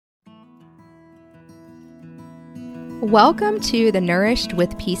Welcome to the Nourished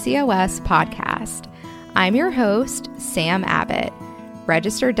with PCOS podcast. I'm your host, Sam Abbott,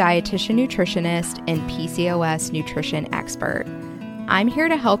 registered dietitian nutritionist and PCOS nutrition expert. I'm here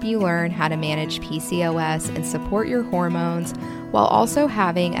to help you learn how to manage PCOS and support your hormones while also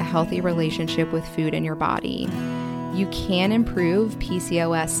having a healthy relationship with food in your body. You can improve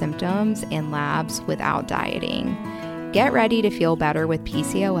PCOS symptoms and labs without dieting. Get ready to feel better with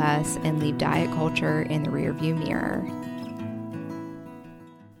PCOS and leave diet culture in the rearview mirror.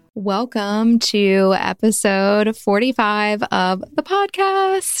 Welcome to episode 45 of the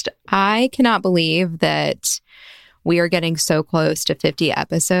podcast. I cannot believe that we are getting so close to 50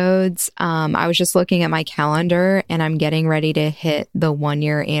 episodes. I was just looking at my calendar and I'm getting ready to hit the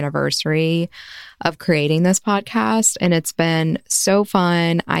 1-year anniversary of creating this podcast. And it's been so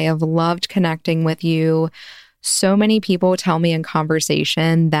fun. I have loved connecting with you. So many people tell me in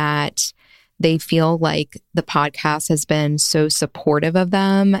conversation that they feel like the podcast has been so supportive of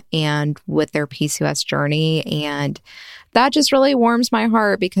them and with their PCOS journey. And that just really warms my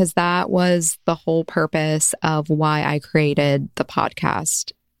heart because that was the whole purpose of why I created the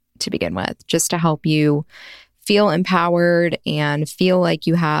podcast to begin with, just to help you feel empowered and feel like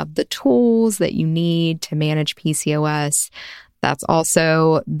you have the tools that you need to manage PCOS. That's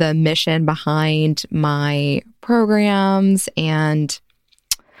also the mission behind my programs, and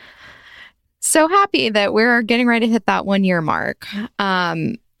so happy that we're getting ready to hit that 1-year mark.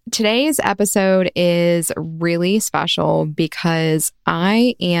 Today's episode is really special because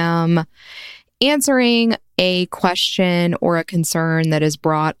I am answering a question or a concern that is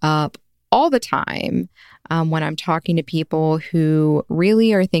brought up all the time when I'm talking to people who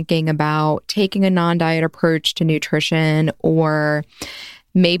really are thinking about taking a non-diet approach to nutrition, or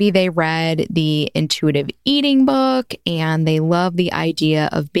maybe they read the intuitive eating book and they love the idea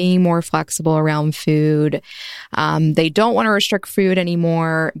of being more flexible around food. They don't want to restrict food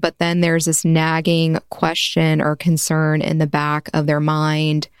anymore, but then there's this nagging question or concern in the back of their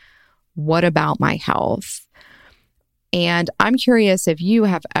mind. What about my health? And I'm curious if you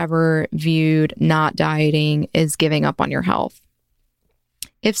have ever viewed not dieting as giving up on your health.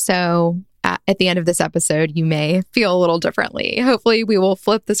 If so, at the end of this episode, you may feel a little differently. Hopefully, we will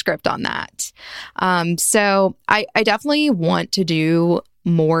flip the script on that. So I definitely want to do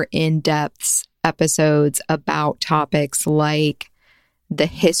more in-depth episodes about topics like the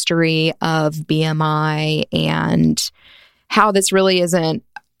history of BMI and how this really isn't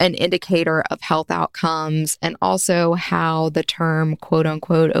an indicator of health outcomes, and also how the term quote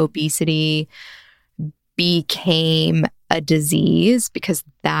unquote obesity became a disease, because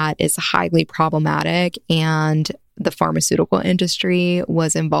that is highly problematic and the pharmaceutical industry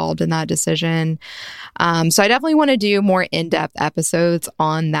was involved in that decision. So I definitely want to do more in-depth episodes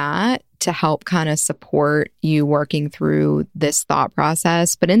on that to help kind of support you working through this thought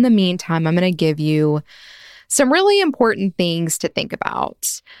process. But in the meantime, I'm going to give you some really important things to think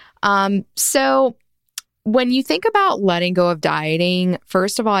about. So when you think about letting go of dieting,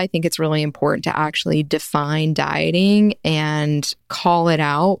 first of all, I think it's really important to actually define dieting and call it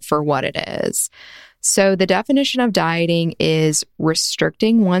out for what it is. So the definition of dieting is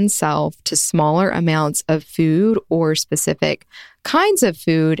restricting oneself to smaller amounts of food or specific kinds of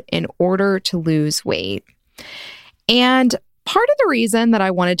food in order to lose weight. And part of the reason that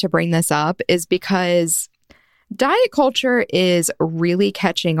I wanted to bring this up is because diet culture is really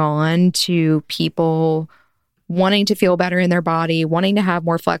catching on to people wanting to feel better in their body, wanting to have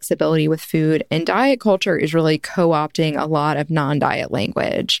more flexibility with food. And diet culture is really co-opting a lot of non-diet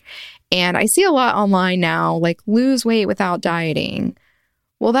language. And I see a lot online now, like lose weight without dieting.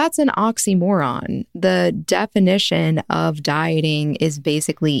 Well, that's an oxymoron. The definition of dieting is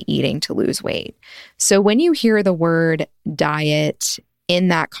basically eating to lose weight. So when you hear the word diet in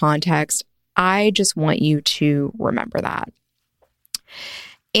that context, I just want you to remember that.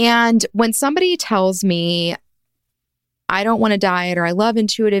 And when somebody tells me, I don't want to diet, or I love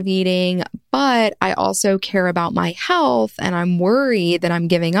intuitive eating, but I also care about my health and I'm worried that I'm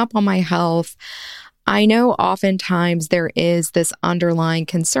giving up on my health, I know oftentimes there is this underlying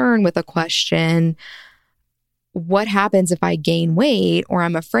concern with a question, what happens if I gain weight, or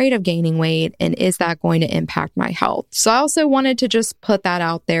I'm afraid of gaining weight, and is that going to impact my health? So I also wanted to just put that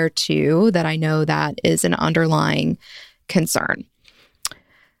out there too, that I know that is an underlying concern.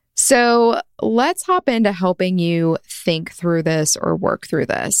 So let's hop into helping you think through this or work through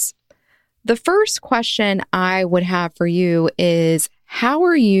this. The first question I would have for you is, how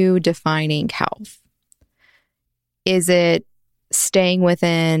are you defining health? Is it staying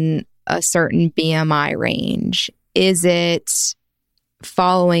within a certain BMI range? Is it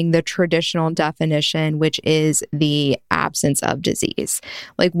following the traditional definition, which is the absence of disease.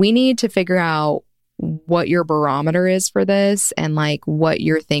 Like, we need to figure out what your barometer is for this and like what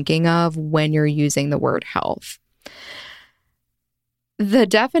you're thinking of when you're using the word health. The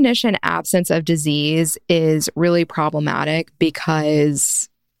definition absence of disease is really problematic because,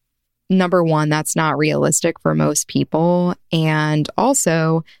 number one, that's not realistic for most people. And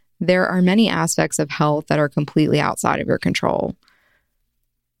also, there are many aspects of health that are completely outside of your control.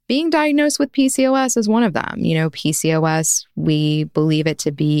 Being diagnosed with PCOS is one of them. You know, PCOS, we believe it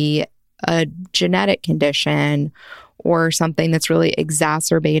to be a genetic condition or something that's really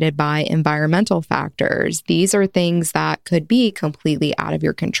exacerbated by environmental factors. These are things that could be completely out of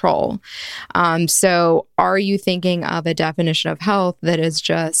your control. So are you thinking of a definition of health that is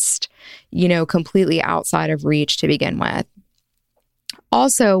just, you know, completely outside of reach to begin with?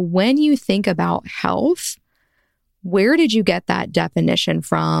 Also, when you think about health, where did you get that definition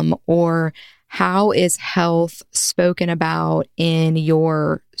from? Or how is health spoken about in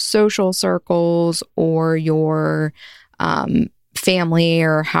your social circles or your family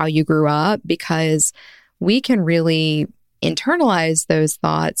or how you grew up? Because we can really internalize those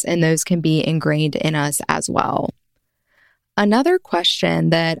thoughts and those can be ingrained in us as well. Another question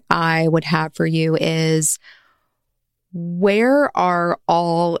that I would have for you is, where are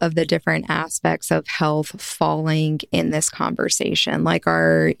all of the different aspects of health falling in this conversation? Like,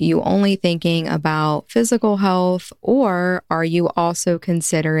 are you only thinking about physical health, or are you also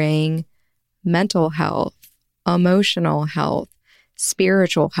considering mental health, emotional health,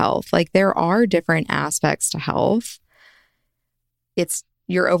 spiritual health? Like, there are different aspects to health. It's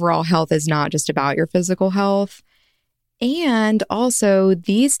your overall health is not just about your physical health. And also,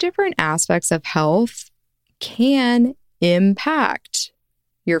 these different aspects of health can impact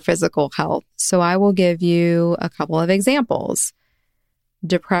your physical health. So I will give you a couple of examples.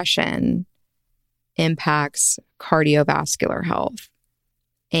 Depression impacts cardiovascular health.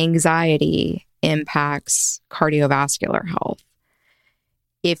 Anxiety impacts cardiovascular health.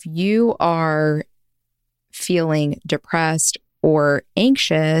 If you are feeling depressed or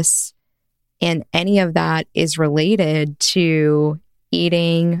anxious, and any of that is related to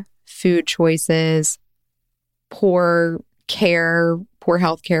eating, food choices, poor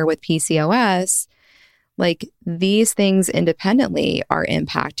health care with PCOS, like, these things independently are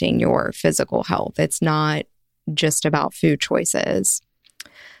impacting your physical health. It's not just about food choices.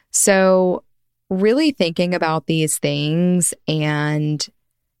 So really thinking about these things and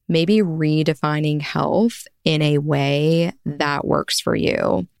maybe redefining health in a way that works for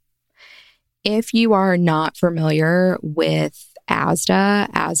you. If you are not familiar with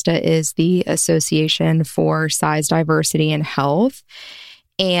ASDA is the Association for Size Diversity in Health,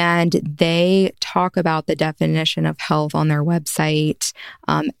 and they talk about the definition of health on their website.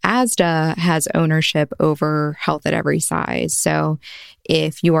 ASDA has ownership over Health at Every Size. So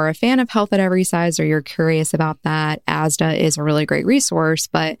if you are a fan of Health at Every Size or you're curious about that, ASDA is a really great resource,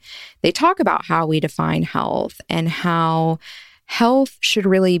 but they talk about how we define health and how health should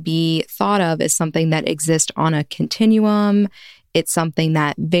really be thought of as something that exists on a continuum. It's something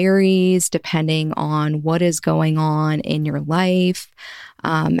that varies depending on what is going on in your life.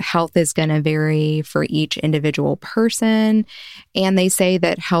 Health is going to vary for each individual person. And they say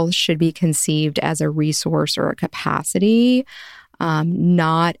that health should be conceived as a resource or a capacity,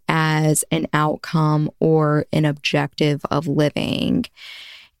 not as an outcome or an objective of living.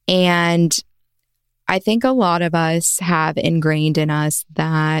 And I think a lot of us have ingrained in us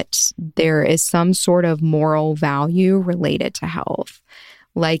that there is some sort of moral value related to health.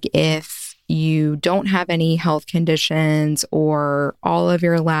 Like, if you don't have any health conditions or all of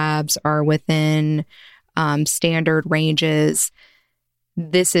your labs are within standard ranges,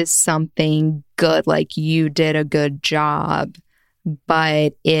 this is something good, like you did a good job.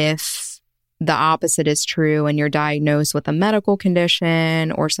 But if the opposite is true and you're diagnosed with a medical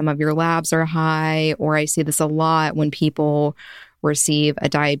condition or some of your labs are high, or I see this a lot when people receive a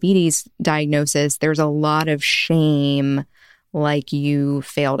diabetes diagnosis, there's a lot of shame, like you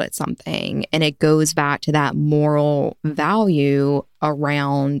failed at something. And it goes back to that moral value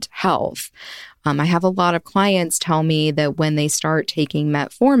around health. I have a lot of clients tell me that when they start taking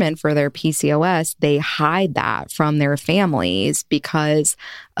metformin for their PCOS, they hide that from their families because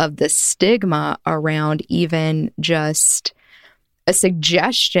of the stigma around even just a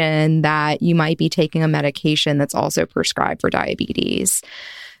suggestion that you might be taking a medication that's also prescribed for diabetes.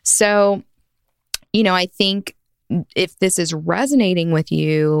 So, I think if this is resonating with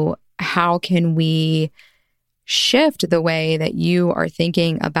you, how can we shift the way that you are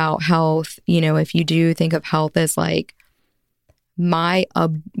thinking about health? If you do think of health as like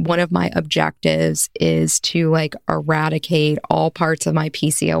one of my objectives is to like eradicate all parts of my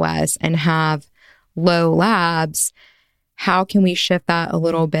PCOS and have low labs. How can we shift that a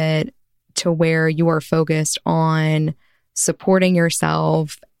little bit to where you are focused on supporting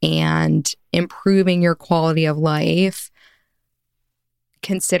yourself and improving your quality of life,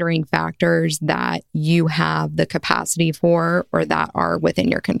 considering factors that you have the capacity for or that are within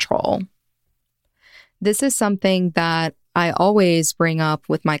your control? This is something that I always bring up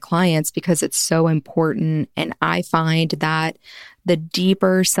with my clients because it's so important. And I find that the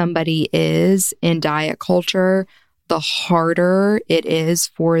deeper somebody is in diet culture, the harder it is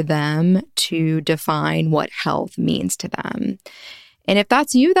for them to define what health means to them. And if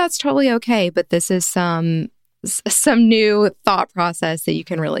that's you, that's totally okay. But this is some new thought process that you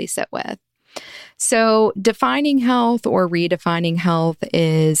can really sit with. So defining health or redefining health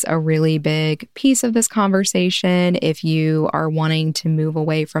is a really big piece of this conversation if you are wanting to move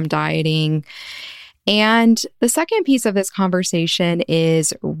away from dieting. And the second piece of this conversation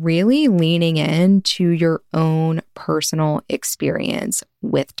is really leaning into your own personal experience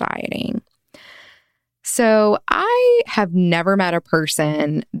with dieting. So I have never met a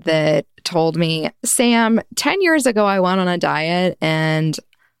person that told me, Sam, 10 years ago, I went on a diet and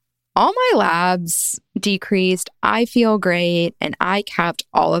all my labs decreased. I feel great. And I kept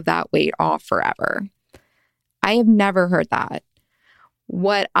all of that weight off forever. I have never heard that.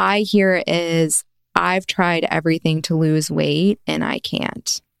 What I hear is, I've tried everything to lose weight and I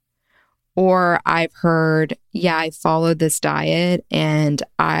can't. Or I've heard, yeah, I followed this diet and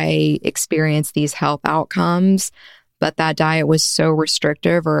I experienced these health outcomes, but that diet was so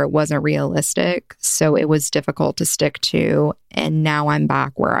restrictive or it wasn't realistic, so it was difficult to stick to, and now I'm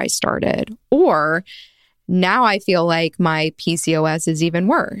back where I started. Or now I feel like my PCOS is even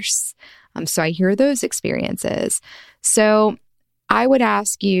worse. So I hear those experiences. So I would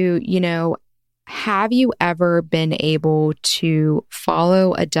ask you, have you ever been able to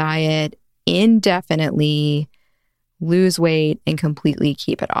follow a diet indefinitely, lose weight, and completely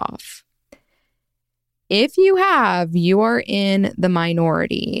keep it off? If you have, you are in the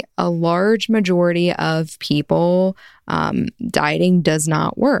minority. A large majority of people, dieting does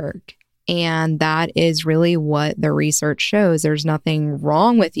not work. And that is really what the research shows. There's nothing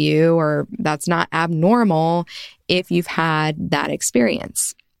wrong with you, or that's not abnormal if you've had that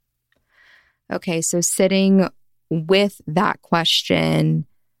experience. Okay, so sitting with that question,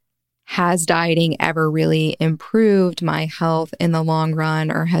 has dieting ever really improved my health in the long run,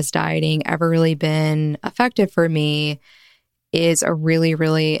 or has dieting ever really been effective for me, is a really,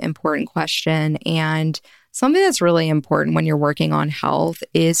 really important question. And something that's really important when you're working on health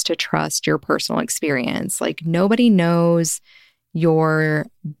is to trust your personal experience. Like, nobody knows your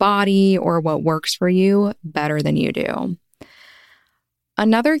body or what works for you better than you do.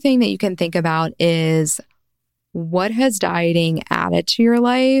 Another thing that you can think about is, what has dieting added to your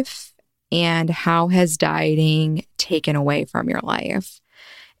life and how has dieting taken away from your life?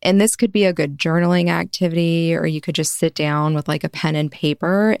 And this could be a good journaling activity, or you could just sit down with like a pen and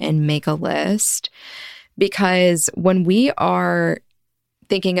paper and make a list. Because when we are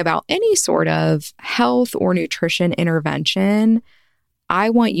thinking about any sort of health or nutrition intervention, I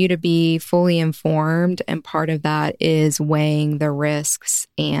want you to be fully informed, and part of that is weighing the risks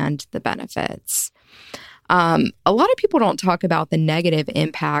and the benefits. A lot of people don't talk about the negative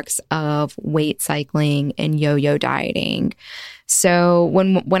impacts of weight cycling and yo-yo dieting. So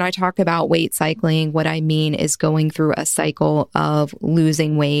when I talk about weight cycling, what I mean is going through a cycle of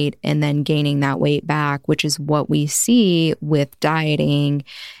losing weight and then gaining that weight back, which is what we see with dieting.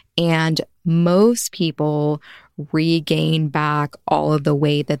 And most people regain back all of the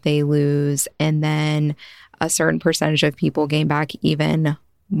weight that they lose, and then a certain percentage of people gain back even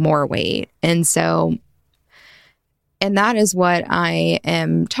more weight. And that is what I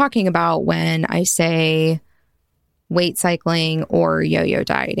am talking about when I say weight cycling or yo-yo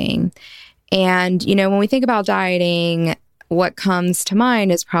dieting. And, when we think about dieting, what comes to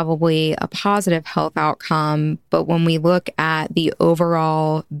mind is probably a positive health outcome. But when we look at the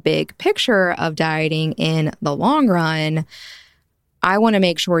overall big picture of dieting in the long run, I want to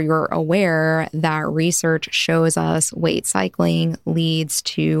make sure you're aware that research shows us weight cycling leads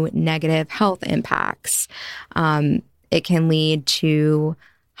to negative health impacts. It can lead to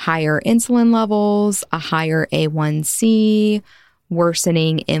higher insulin levels, a higher A1C,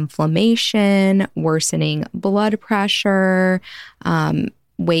 worsening inflammation, worsening blood pressure.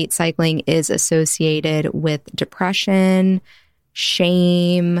 Weight cycling is associated with depression,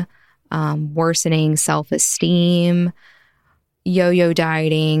 shame, worsening self-esteem. Yo-yo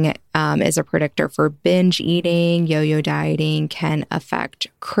dieting is a predictor for binge eating. Yo-yo dieting can affect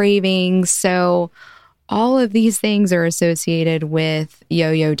cravings. So all of these things are associated with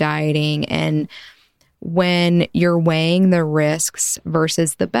yo-yo dieting. And when you're weighing the risks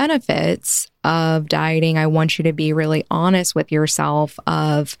versus the benefits of dieting, I want you to be really honest with yourself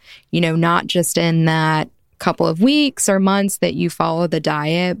of, not just in that couple of weeks or months that you follow the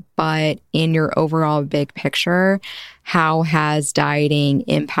diet, but in your overall big picture, how has dieting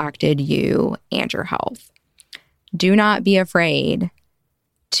impacted you and your health? Do not be afraid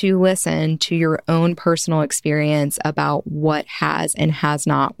to listen to your own personal experience about what has and has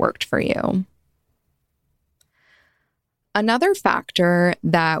not worked for you. Another factor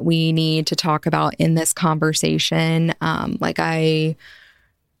that we need to talk about in this conversation,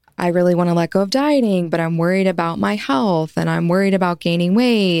 I really want to let go of dieting, but I'm worried about my health and I'm worried about gaining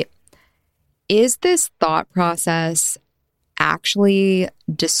weight. Is this thought process actually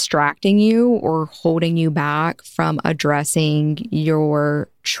distracting you or holding you back from addressing your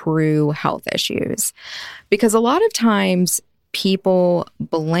true health issues? Because a lot of times people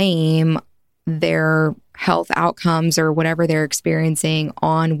blame their health outcomes or whatever they're experiencing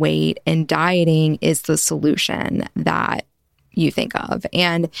on weight, and dieting is the solution that you think of.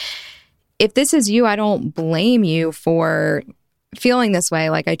 And if this is you, I don't blame you for feeling this way.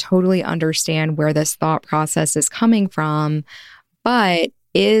 Like, I totally understand where this thought process is coming from, but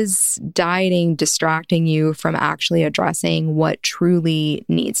is dieting distracting you from actually addressing what truly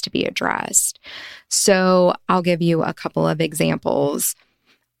needs to be addressed? So I'll give you a couple of examples.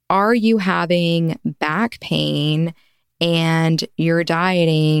 Are you having back pain and you're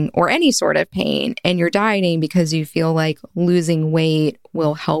dieting, or any sort of pain, and you're dieting because you feel like losing weight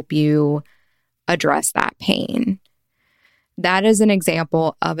will help you address that pain? That is an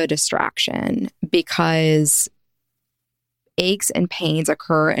example of a distraction, because aches and pains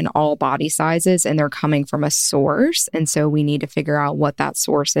occur in all body sizes and they're coming from a source. And so we need to figure out what that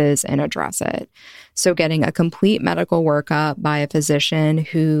source is and address it. So getting a complete medical workup by a physician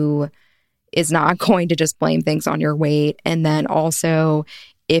who is not going to just blame things on your weight. And then also,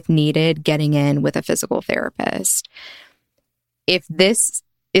 if needed, getting in with a physical therapist. If this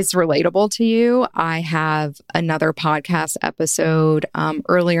is relatable to you, I have another podcast episode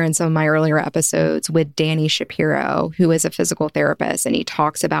earlier in some of my earlier episodes with Danny Shapiro, who is a physical therapist, and he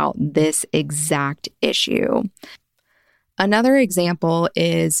talks about this exact issue. Another example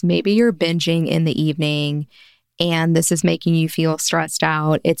is maybe you're binging in the evening and this is making you feel stressed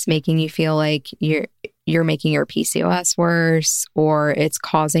out. It's making you feel like you're making your PCOS worse, or it's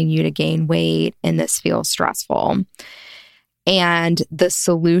causing you to gain weight, and this feels stressful. And the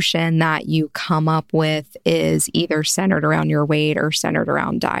solution that you come up with is either centered around your weight or centered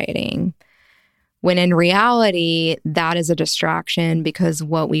around dieting. When in reality, that is a distraction, because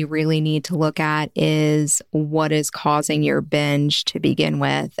what we really need to look at is what is causing your binge to begin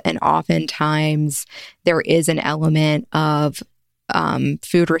with. And oftentimes there is an element of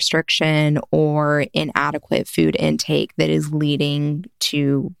food restriction or inadequate food intake that is leading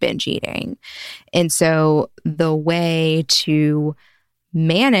to binge eating. And so the way to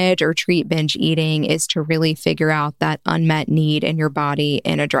manage or treat binge eating is to really figure out that unmet need in your body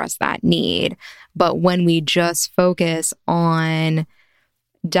and address that need. But when we just focus on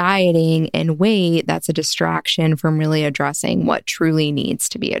dieting and weight, that's a distraction from really addressing what truly needs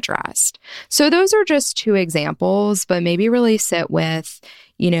to be addressed. So those are just two examples, but maybe really sit with,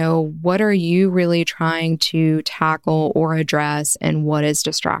 what are you really trying to tackle or address, and what is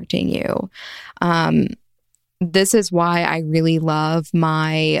distracting you? This is why I really love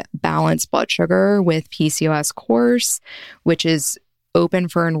my Balanced Blood Sugar with PCOS course, which is open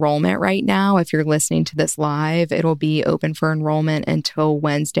for enrollment right now. If you're listening to this live, it'll be open for enrollment until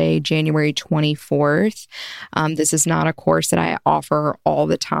Wednesday, January 24th. This is not a course that I offer all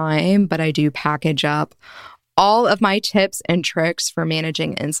the time, but I do package up all of my tips and tricks for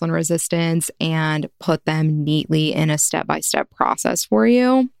managing insulin resistance and put them neatly in a step-by-step process for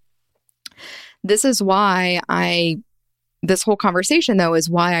you. This is why this whole conversation, though, is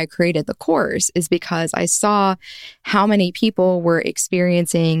why I created the course, is because I saw how many people were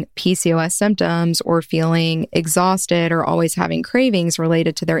experiencing PCOS symptoms or feeling exhausted or always having cravings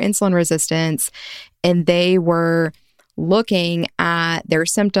related to their insulin resistance. And they were looking at their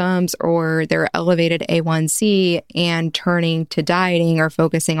symptoms or their elevated A1C and turning to dieting or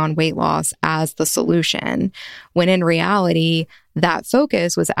focusing on weight loss as the solution, when in reality, that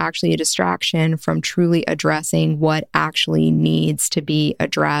focus was actually a distraction from truly addressing what actually needs to be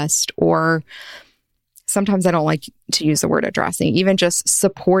addressed, or sometimes I don't like to use the word addressing, even just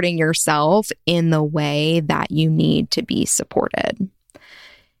supporting yourself in the way that you need to be supported.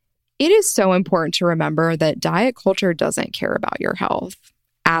 It is so important to remember that diet culture doesn't care about your health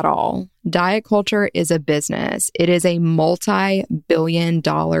at all. Diet culture is a business. It is a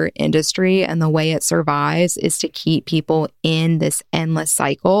multi-billion-dollar industry, and the way it survives is to keep people in this endless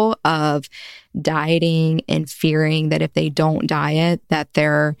cycle of dieting and fearing that if they don't diet, that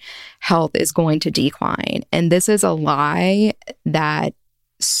their health is going to decline. And this is a lie that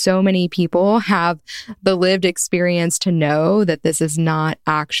so many people have the lived experience to know that this is not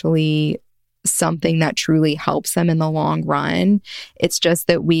actually something that truly helps them in the long run. It's just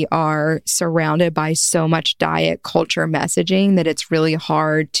that we are surrounded by so much diet culture messaging that it's really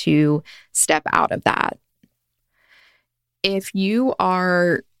hard to step out of that. If you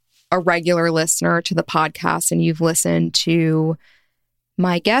are a regular listener to the podcast and you've listened to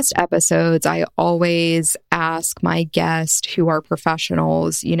my guest episodes, I always ask my guests who are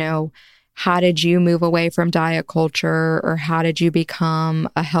professionals, how did you move away from diet culture, or how did you become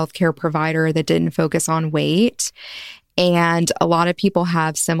a healthcare provider that didn't focus on weight? And a lot of people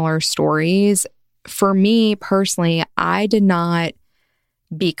have similar stories. For me personally, I did not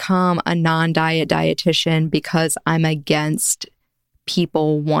become a non-diet dietitian because I'm against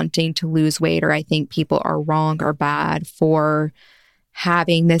people wanting to lose weight, or I think people are wrong or bad for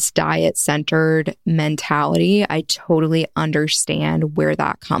having this diet-centered mentality. I totally understand where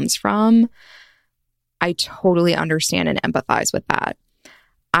that comes from. I totally understand and empathize with that.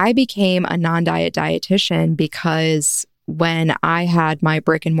 I became a non-diet dietitian because when I had my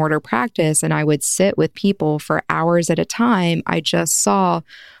brick and mortar practice and I would sit with people for hours at a time, I just saw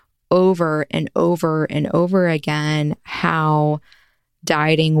over and over and over again how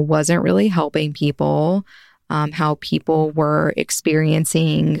dieting wasn't really helping people, how people were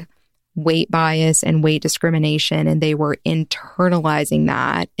experiencing weight bias and weight discrimination, and they were internalizing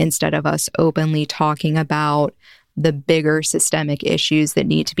that instead of us openly talking about the bigger systemic issues that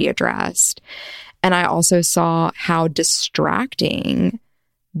need to be addressed. And I also saw how distracting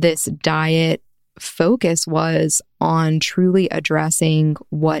this diet focus was on truly addressing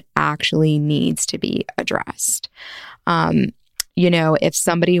what actually needs to be addressed. If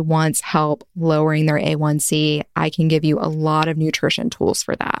somebody wants help lowering their A1C, I can give you a lot of nutrition tools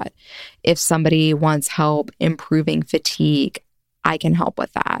for that. If somebody wants help improving fatigue, I can help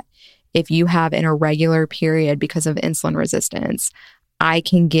with that. If you have an irregular period because of insulin resistance, I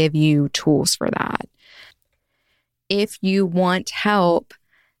can give you tools for that. If you want help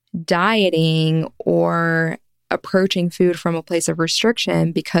dieting or approaching food from a place of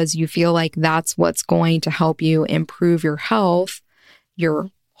restriction because you feel like that's what's going to help you improve your health, your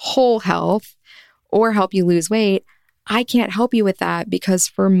whole health, or help you lose weight, I can't help you with that because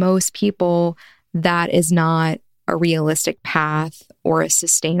for most people, that is not a realistic path or a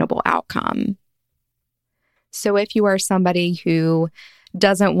sustainable outcome. So if you are somebody who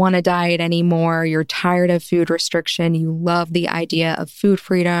doesn't want to diet anymore, you're tired of food restriction, you love the idea of food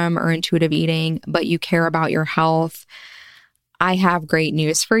freedom or intuitive eating, but you care about your health, I have great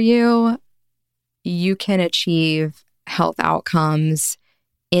news for you. You can achieve health outcomes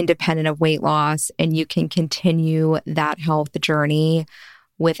independent of weight loss, and you can continue that health journey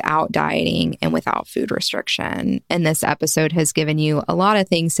without dieting and without food restriction. And this episode has given you a lot of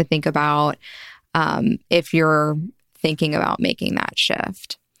things to think about if you're thinking about making that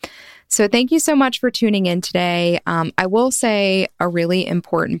shift. So thank you so much for tuning in today. I will say a really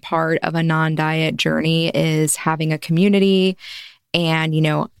important part of a non-diet journey is having a community. And,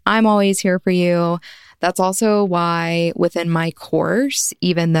 I'm always here for you. That's also why within my course,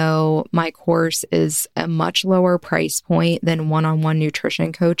 even though my course is a much lower price point than one-on-one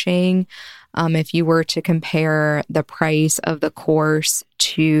nutrition coaching, if you were to compare the price of the course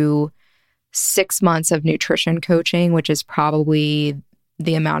to 6 months of nutrition coaching, which is probably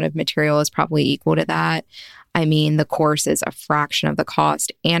the amount of material is probably equal to that. I mean, the course is a fraction of the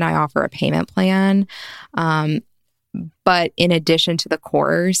cost, and I offer a payment plan. But in addition to the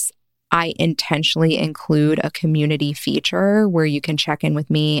course, I intentionally include a community feature where you can check in with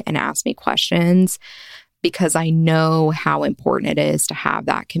me and ask me questions because I know how important it is to have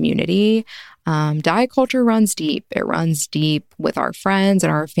that community. Diet culture runs deep. It runs deep with our friends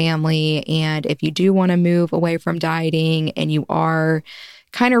and our family. And if you do want to move away from dieting and you are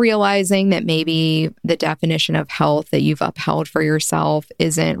kind of realizing that maybe the definition of health that you've upheld for yourself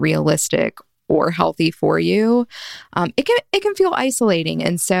isn't realistic or healthy for you, it can feel isolating.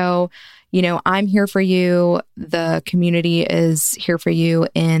 And so, I'm here for you. The community is here for you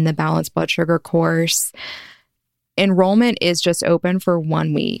in the Balanced Blood Sugar course. Enrollment is just open for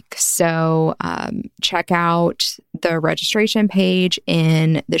 1 week. So check out the registration page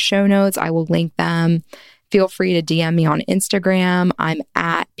in the show notes. I will link them. Feel free to DM me on Instagram. I'm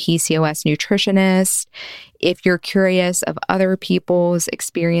at PCOS Nutritionist. If you're curious of other people's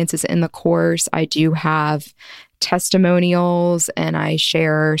experiences in the course, I do have testimonials and I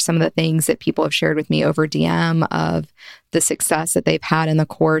share some of the things that people have shared with me over DM of the success that they've had in the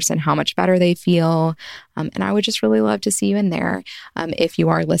course and how much better they feel. And I would just really love to see you in there if you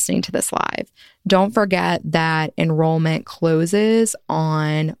are listening to this live. Don't forget that enrollment closes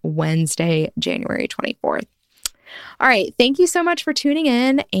on Wednesday, January 24th. All right. Thank you so much for tuning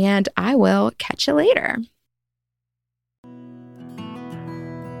in, and I will catch you later.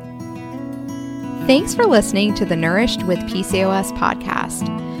 Thanks for listening to the Nourished with PCOS podcast.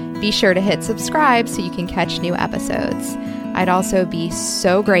 Be sure to hit subscribe so you can catch new episodes. I'd also be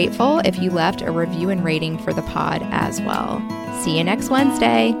so grateful if you left a review and rating for the pod as well. See you next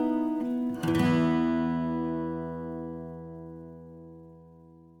Wednesday.